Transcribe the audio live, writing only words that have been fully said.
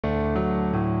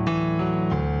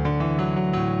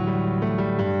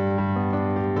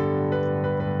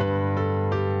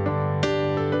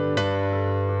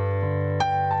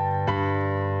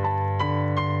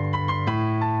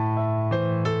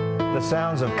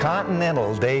sounds of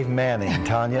Continental Dave Manning,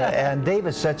 Tanya. And Dave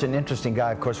is such an interesting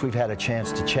guy. Of course, we've had a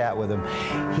chance to chat with him.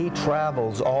 He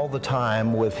travels all the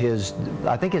time with his,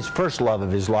 I think his first love of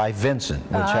his life, Vincent,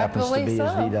 which happens to be his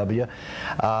VW.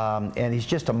 And he's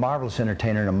just a marvelous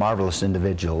entertainer and a marvelous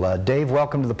individual. Dave,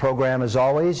 welcome to the program as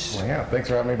always. Well, yeah, thanks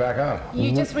for having me back on.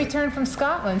 You just returned from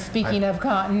Scotland, speaking of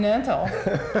Continental.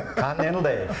 Continental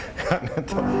Dave.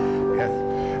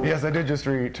 Continental. Yes, I did just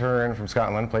return from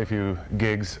Scotland, play a few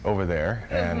gigs over there.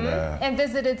 And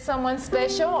visited someone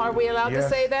special? Are we allowed to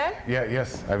say that? Yeah,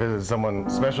 yes, I visited someone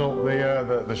special.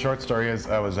 The short story is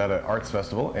I was at an arts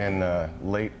festival in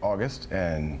late August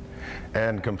and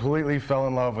completely fell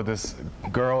in love with this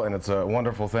girl, and it's a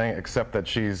wonderful thing, except that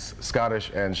she's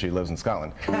Scottish and she lives in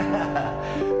Scotland.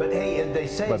 But hey, they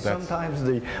say sometimes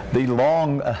the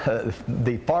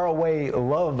faraway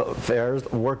love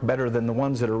affairs work better than the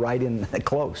ones that are right in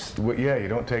close. Well, yeah, you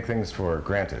don't take things for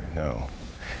granted, no.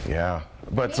 Yeah,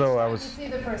 but so I was... To see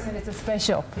the person, it's a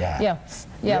special. Yeah,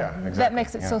 exactly. That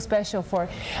makes it so special for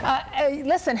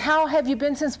listen, how have you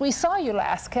been since we saw you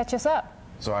last? Catch us up.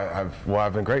 So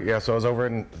I've been great. Yeah, so I was over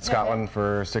in Scotland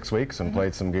for 6 weeks and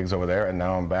played some gigs over there, and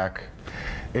now I'm back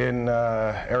in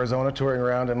Arizona touring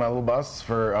around in my little bus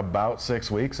for about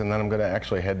 6 weeks, and then I'm going to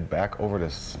actually head back over to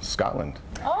Scotland.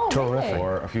 Oh, terrific.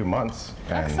 For a few months.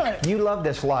 Excellent. You love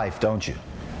this life, don't you?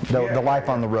 The life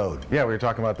on the road. Yeah, we were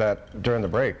talking about that during the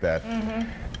break, that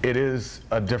it is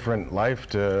a different life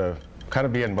to kind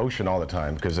of be in motion all the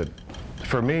time, because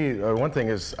for me, one thing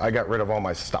is I got rid of all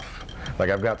my stuff. Like,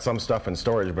 I've got some stuff in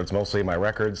storage, but it's mostly my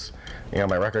records,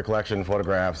 my record collection,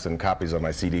 photographs, and copies of my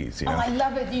CDs, Oh, I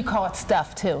love it you call it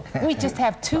stuff, too. We just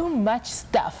have too much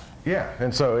stuff. Yeah,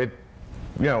 and so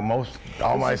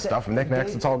all my stuff,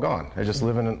 knickknacks, it's all gone. I just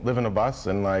live in a bus,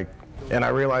 and I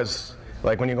realize,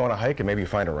 like, when you go on a hike and maybe you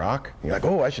find a rock, you're like,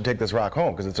 oh, I should take this rock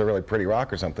home because it's a really pretty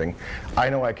rock or something. I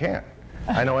know I can't.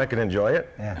 I know I can enjoy it,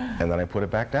 and then I put it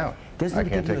back down. Doesn't it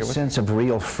give you a sense of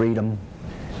real freedom?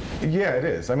 Yeah, it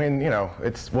is. I mean,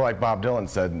 it's like Bob Dylan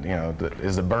said,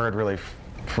 is the bird really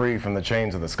free from the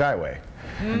chains of the skyway?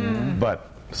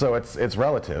 But, so it's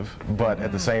relative, but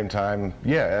at the same time,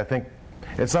 yeah, I think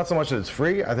it's not so much that it's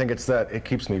free, I think it's that it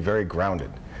keeps me very grounded,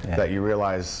 that you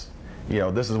realize,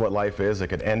 this is what life is, it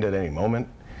could end at any moment,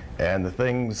 and the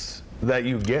things that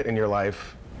you get in your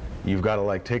life, you've got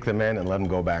to take them in and let them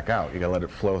go back out. You got to let it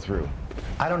flow through.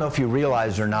 I don't know if you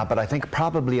realize or not, but I think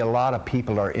probably a lot of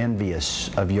people are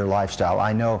envious of your lifestyle.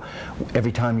 I know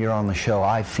every time you're on the show,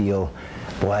 I feel,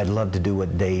 boy, I'd love to do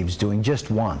what Dave's doing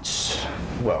just once.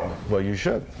 Well, you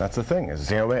should. That's the thing.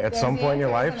 Is at some point in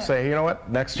your life, say, you know what?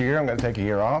 Next year, I'm going to take a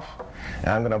year off, and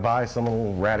I'm going to buy some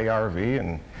little ratty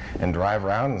RV and drive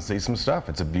around and see some stuff.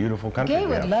 It's a beautiful country. Gay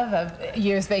would love a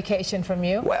year's vacation from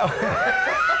you. Well.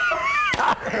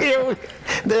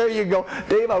 There you go.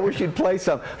 Dave, I wish you'd play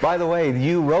some. By the way,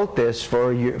 you wrote this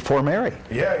for Mary.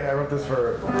 Yeah, I wrote this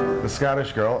for the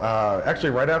Scottish girl.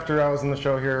 Actually, right after I was in the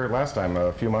show here last time,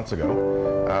 a few months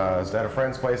ago, I was at a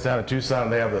friend's place down in Tucson.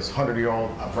 They have this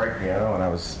 100-year-old upright piano, and I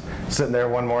was sitting there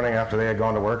one morning after they had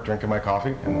gone to work, drinking my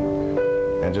coffee,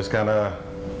 and just kind of,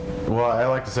 well, I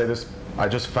like to say this, I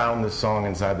just found this song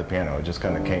inside the piano. It just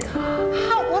kind of came.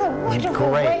 What a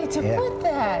wonderful way to put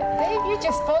that. Dave, you're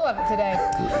just full of it today.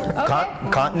 Okay.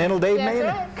 Continental Dave Manning.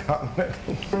 Right.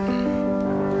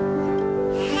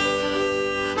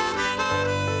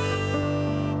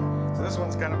 So this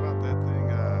one's kind of about that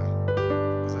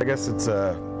thing. I guess it's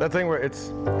that thing where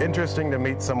it's interesting to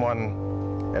meet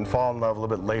someone and fall in love a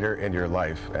little bit later in your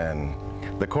life. And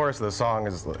the chorus of the song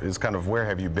is kind of, where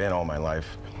have you been all my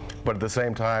life? But at the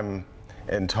same time,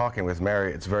 in talking with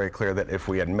Mary, it's very clear that if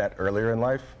we had met earlier in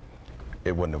life,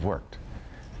 it wouldn't have worked.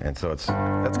 And so that's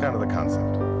kind of the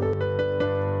concept. And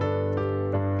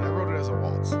I wrote it as a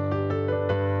waltz.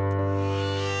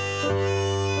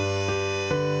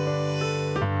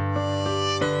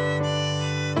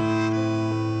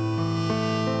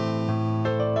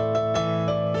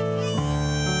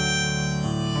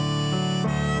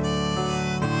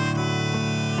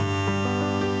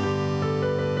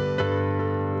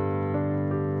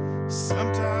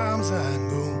 Sometimes I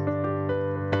go,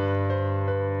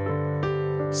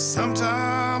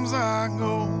 sometimes I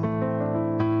go,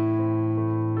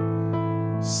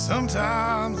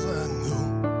 sometimes I go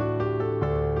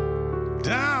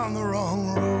down the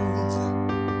wrong roads,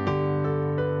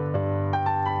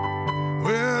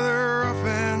 where they're rough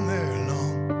and they're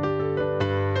long.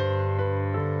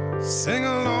 Sing a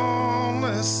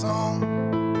lonely song.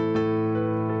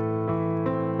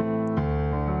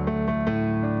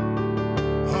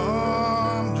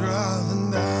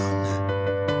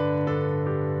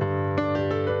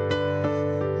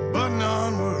 But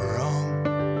none were wrong.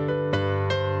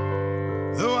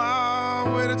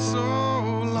 so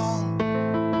long,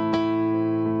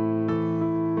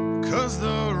 'cause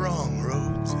the wrong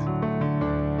roads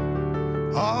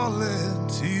all led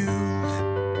to you.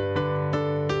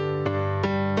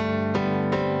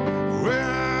 Where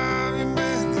have you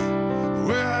been?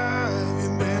 Where have you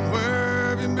been? Where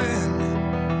have you been?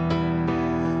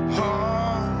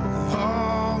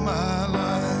 All my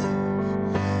life.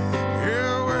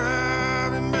 Yeah, where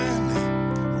have you been?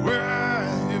 Where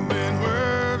have you been?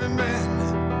 Where have you been?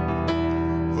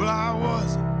 Well, I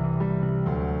wasn't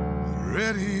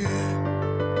ready yet.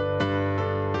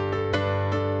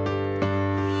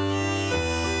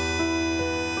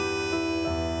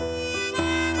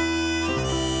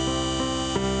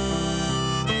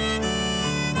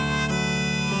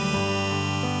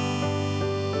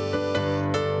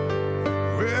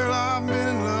 Well, I've been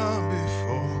in love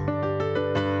before.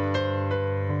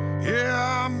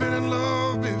 Yeah, I've been in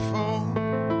love before.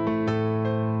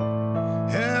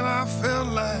 And I felt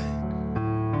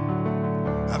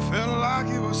like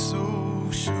it was so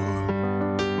sure.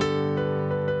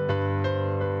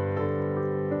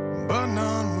 But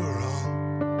none were wrong.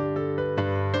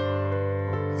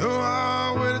 Though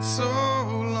I waited so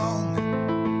long,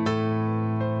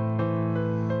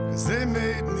 'cause they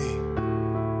made me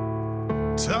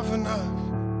tough enough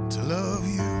to love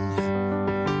you,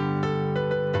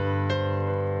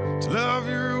 to love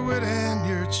your wit and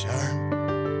your charm,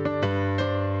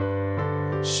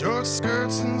 short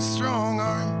skirts and strong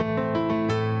arm,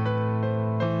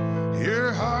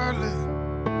 your hardly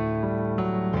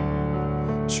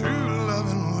true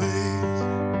loving ways.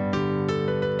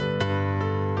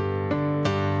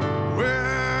 Where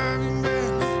have you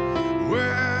been?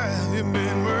 Where have you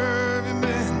been? Where have you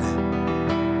been?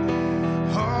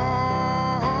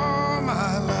 All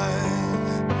my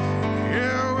life.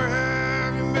 Yeah, where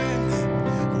have you been?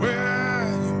 Where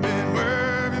have you been? Where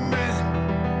have you been?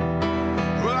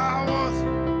 Well, I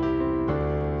wasn't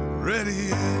ready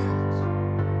yet.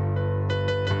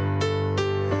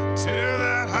 Till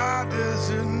that hot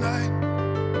desert night,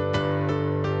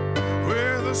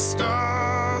 where the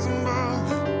stars above,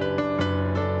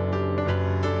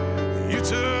 you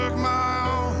took my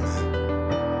arm,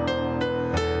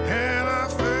 and I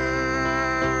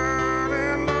fell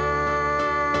in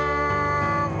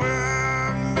love. Where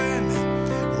have you been?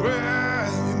 Where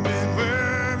have you been?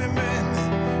 Where have you been?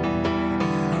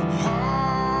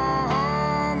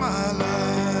 All my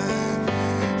life,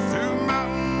 through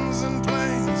mountains and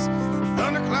plains,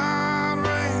 thundercloud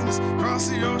rains, across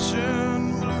the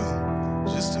ocean blue,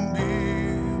 just to be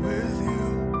with you.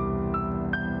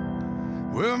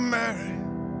 Well, Mary,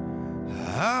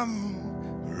 I'm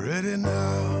ready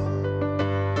now.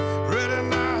 Ready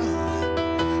now.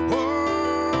 Oh,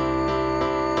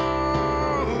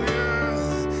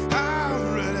 yeah, I'm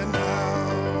ready now.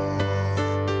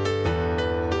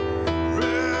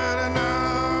 Ready now.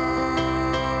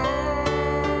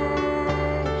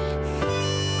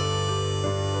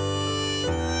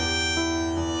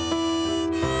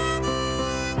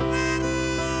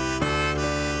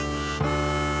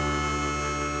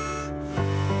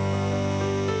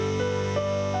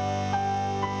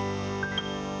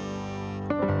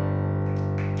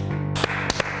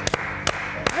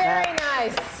 Very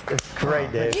nice. It's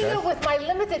great, Dave. You know, with my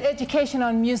limited education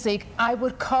on music, I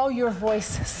would call your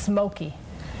voice smoky.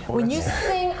 When you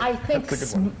sing, I think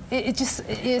That's a good one. it just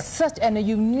is such a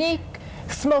unique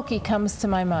smoky comes to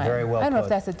my mind. Very well I don't know if put.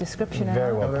 that's a description or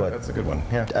Very not. well put. That's a good one.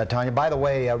 Yeah. Tanya, by the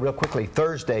way, real quickly,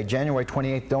 Thursday, January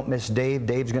 28th, don't miss Dave.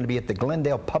 Dave's going to be at the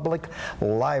Glendale Public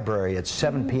Library at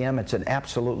 7 p.m. It's an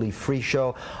absolutely free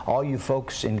show. All you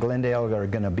folks in Glendale are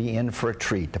going to be in for a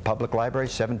treat. The Public Library,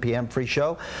 7 p.m. free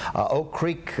show. Oak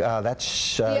Creek,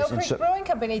 that's... The Oak Creek Brewing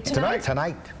Company tonight.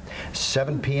 Tonight,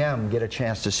 7 p.m. Get a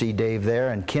chance to see Dave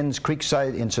there. And Kins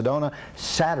Creekside in Sedona,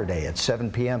 Saturday at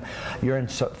 7 p.m. You're in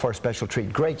for a special treat.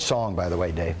 Great song, by the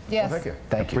way, Dave. Yes. Well, thank you.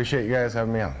 Thank you. Appreciate you guys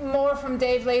having me on. More from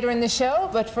Dave later in the show,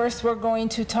 but first we're going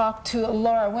to talk to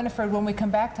Laura Winifred when we come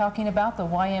back talking about the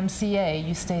YMCA.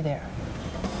 You stay there.